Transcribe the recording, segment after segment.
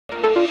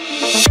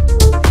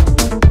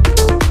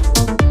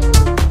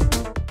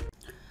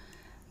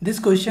This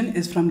question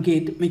is from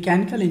GATE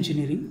Mechanical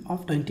Engineering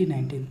of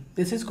 2019.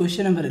 This is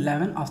question number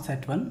 11 of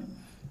set 1.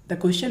 The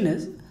question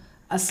is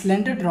a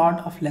slender rod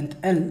of length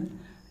L,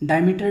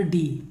 diameter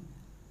D,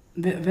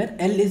 where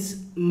L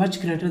is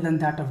much greater than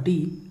that of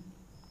D.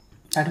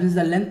 That means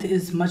the length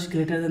is much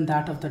greater than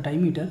that of the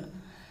diameter,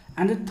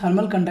 and the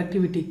thermal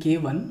conductivity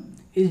K1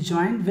 is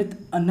joined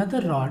with another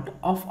rod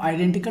of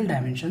identical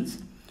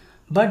dimensions,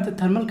 but the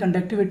thermal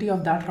conductivity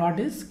of that rod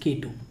is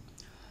K2.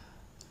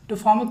 To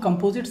form a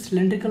composite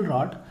cylindrical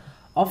rod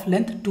of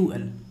length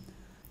 2L.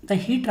 The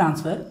heat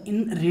transfer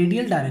in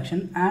radial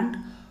direction and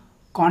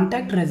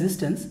contact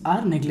resistance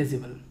are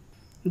negligible.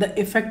 The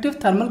effective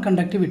thermal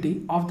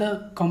conductivity of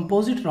the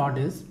composite rod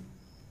is.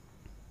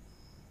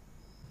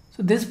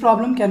 So this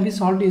problem can be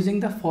solved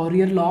using the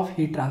Fourier law of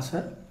heat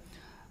transfer.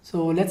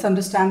 So let's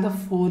understand the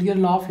Fourier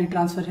law of heat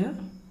transfer here.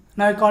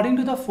 Now according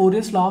to the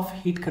Fourier's law of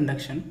heat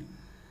conduction,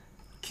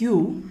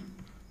 Q,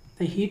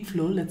 the heat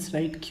flow, let's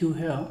write Q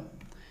here,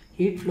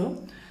 heat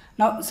flow.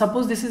 Now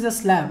suppose this is a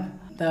slab,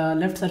 the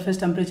left surface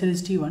temperature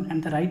is T1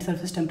 and the right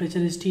surface temperature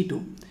is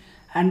T2,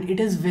 and it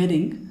is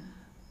varying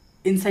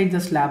inside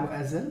the slab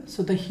as well.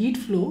 So the heat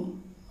flow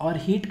or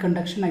heat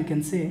conduction, I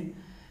can say,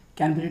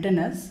 can be written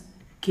as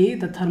K,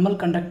 the thermal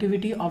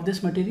conductivity of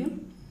this material,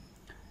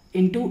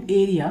 into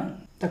area,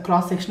 the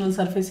cross sectional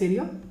surface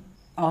area,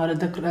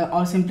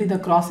 or simply the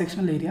cross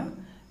sectional area,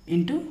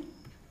 into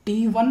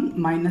T1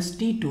 minus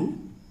T2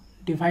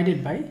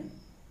 divided by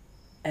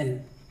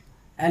L.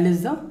 L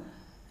is the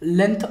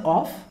length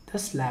of the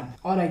slab,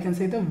 or I can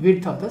say the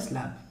width of the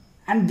slab,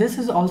 and this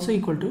is also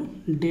equal to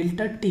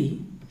delta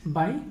T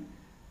by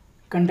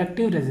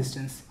conductive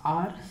resistance,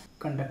 R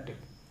conductive.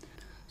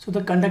 So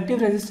the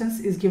conductive resistance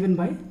is given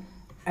by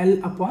L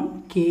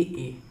upon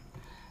Ka,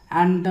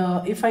 and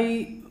if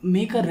I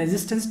make a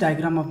resistance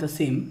diagram of the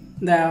same,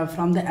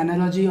 from the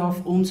analogy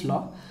of Ohm's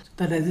law,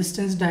 the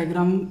resistance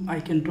diagram I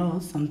can draw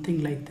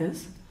something like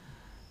this.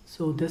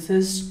 So this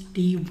is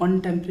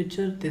T1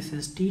 temperature, this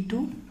is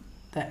T2,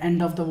 the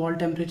end of the wall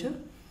temperature,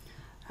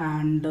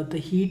 and the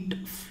heat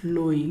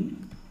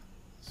flowing.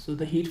 So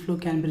the heat flow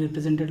can be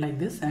represented like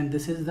this, and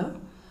this is the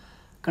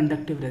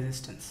conductive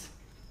resistance.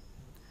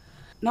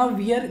 Now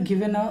we are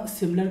given a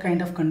similar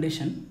kind of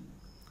condition,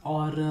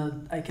 or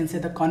I can say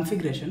the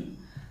configuration,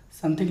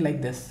 something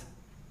like this.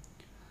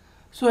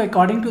 So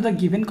according to the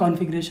given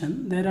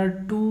configuration, there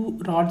are two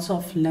rods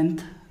of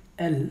length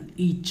L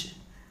each,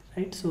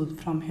 right? So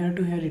from here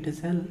to here it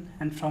is L,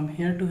 and from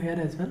here to here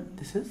as well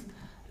this is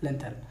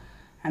length L,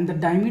 and the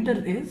diameter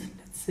is,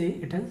 let's say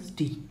it is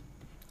D,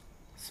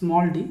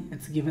 small d,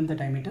 it's given the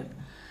diameter.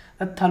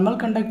 The thermal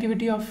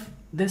conductivity of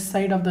this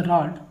side of the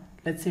rod,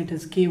 let's say it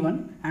is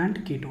K1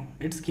 and K2,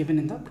 it's given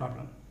in the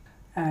problem,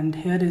 and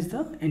here is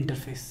the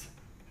interface.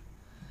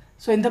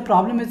 So in the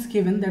problem it's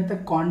given that the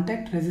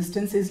contact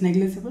resistance is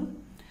negligible,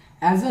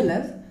 as well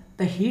as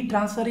the heat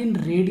transfer in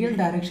radial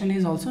direction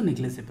is also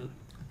negligible.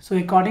 So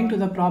according to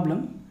the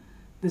problem,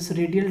 this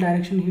radial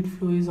direction heat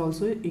flow is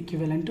also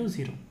equivalent to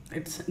 0,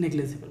 it's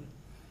negligible.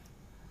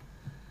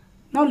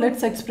 Now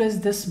let's express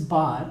this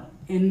bar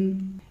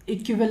in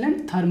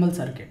equivalent thermal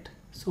circuit.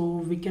 So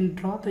we can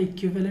draw the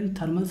equivalent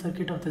thermal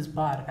circuit of this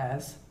bar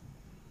as,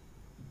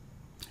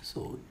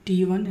 so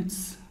T1,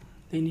 it's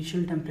the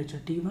initial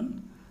temperature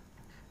T1,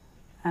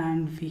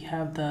 and we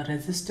have the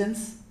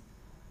resistance,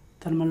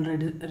 thermal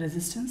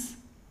resistance,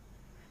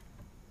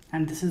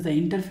 and this is the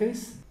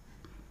interface,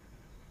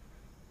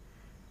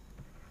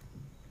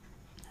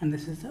 and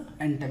this is the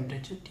end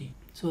temperature T.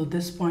 So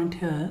this point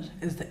here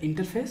is the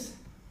interface.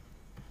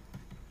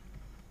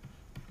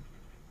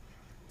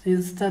 This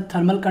is the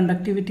thermal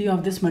conductivity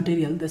of this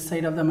material. This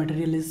side of the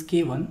material is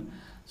K1.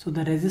 So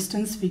the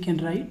resistance we can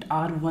write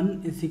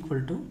R1 is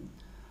equal to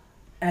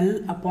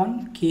L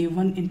upon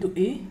K1 into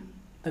A,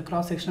 the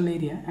cross sectional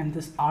area, and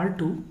this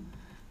R2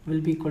 will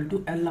be equal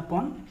to L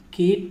upon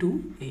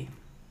K2A,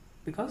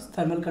 because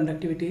thermal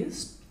conductivity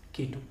is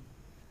K2.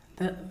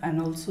 And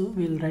also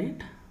we'll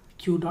write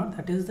Q dot,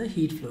 that is the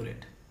heat flow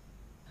rate.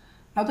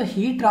 Now the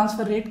heat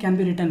transfer rate can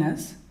be written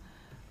as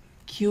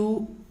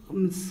Q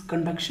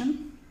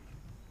conduction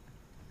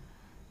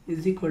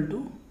is equal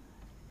to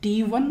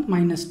T1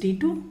 minus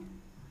T2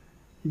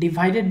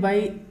 divided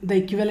by the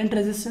equivalent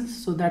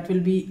resistance, so that will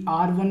be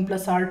R1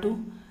 plus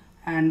R2,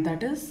 and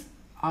that is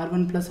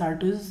R1 plus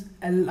R2 is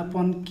L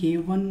upon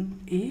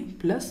K1A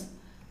plus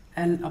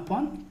L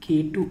upon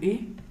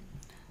K2A,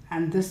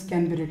 and this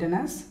can be written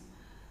as,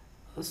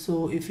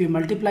 so if you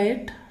multiply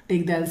it,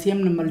 take the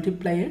LCM and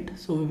multiply it,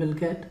 so we will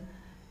get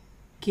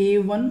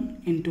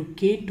K1 into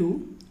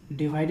K2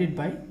 divided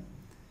by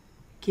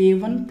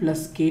K1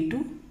 plus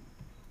K2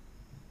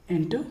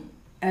 into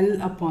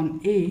L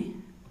upon A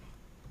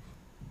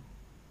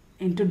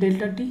into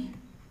delta T.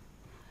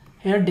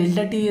 Here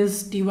delta T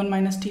is T1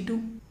 minus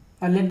T2.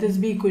 Now let this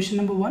be equation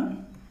number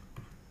 1.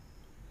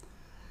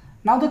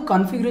 Now the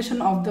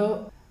configuration of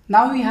the,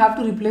 now we have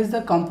to replace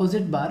the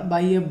composite bar by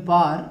a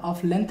bar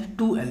of length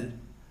 2L,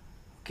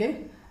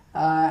 okay,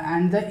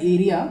 and the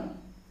area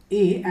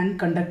A and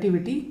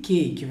conductivity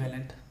K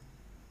equivalent.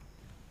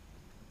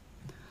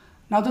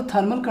 Now the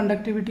thermal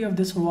conductivity of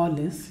this wall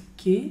is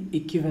K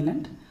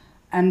equivalent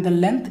and the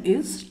length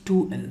is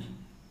 2L.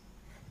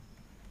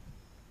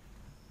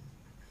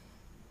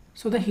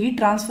 So the heat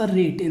transfer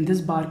rate in this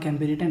bar can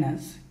be written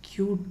as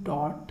Q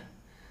dot,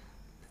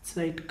 let's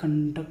write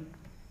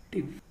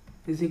conductive,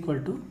 is equal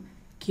to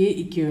K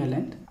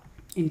equivalent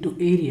into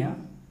area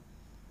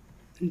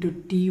into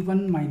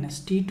T1 minus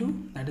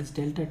T2, that is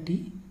delta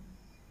T,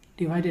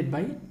 divided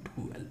by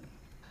 2L.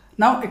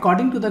 Now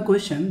according to the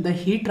question, the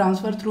heat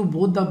transfer through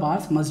both the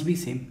bars must be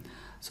same.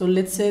 So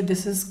let's say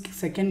this is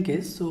second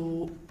case,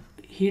 so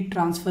heat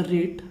transfer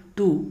rate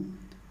 2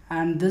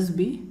 and this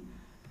be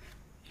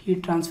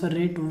heat transfer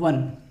rate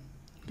 1.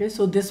 Okay,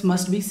 so this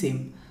must be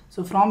same.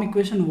 So from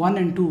equation 1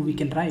 and 2 we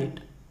can write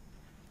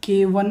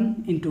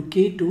K1 into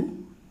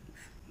K2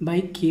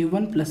 by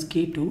K1 plus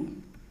K2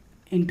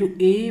 into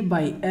A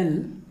by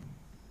L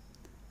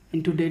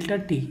into delta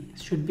T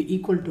should be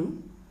equal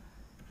to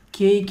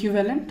K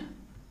equivalent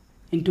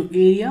into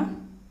area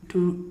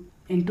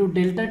into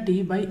delta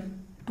T by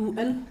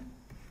 2L.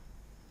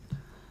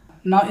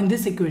 Now in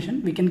this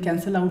equation we can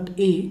cancel out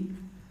A,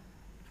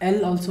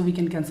 L also we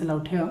can cancel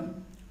out here,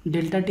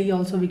 delta T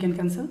also we can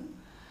cancel.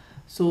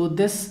 So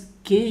this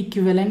K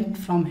equivalent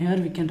from here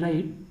we can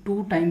write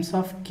 2 times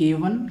of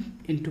K1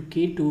 into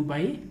K2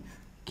 by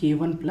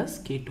K1 plus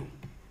K2.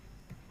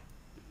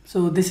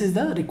 So this is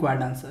the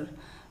required answer.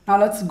 Now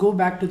let's go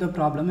back to the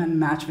problem and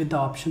match with the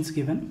options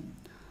given.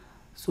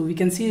 So we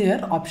can see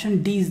here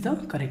option D is the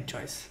correct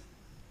choice.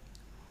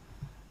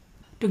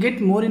 To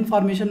get more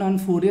information on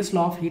Fourier's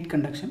law of heat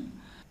conduction,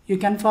 you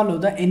can follow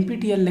the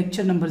NPTEL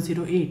lecture number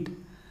 08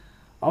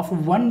 of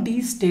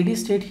 1D steady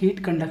state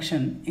heat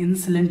conduction in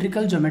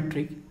cylindrical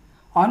geometry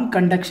on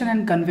conduction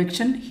and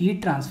convection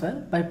heat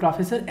transfer by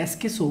Professor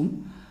S.K.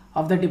 Som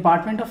of the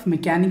Department of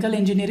Mechanical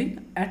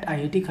Engineering at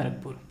IIT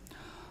Kharagpur.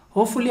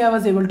 Hopefully I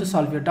was able to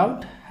solve your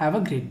doubt. Have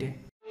a great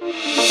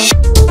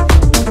day.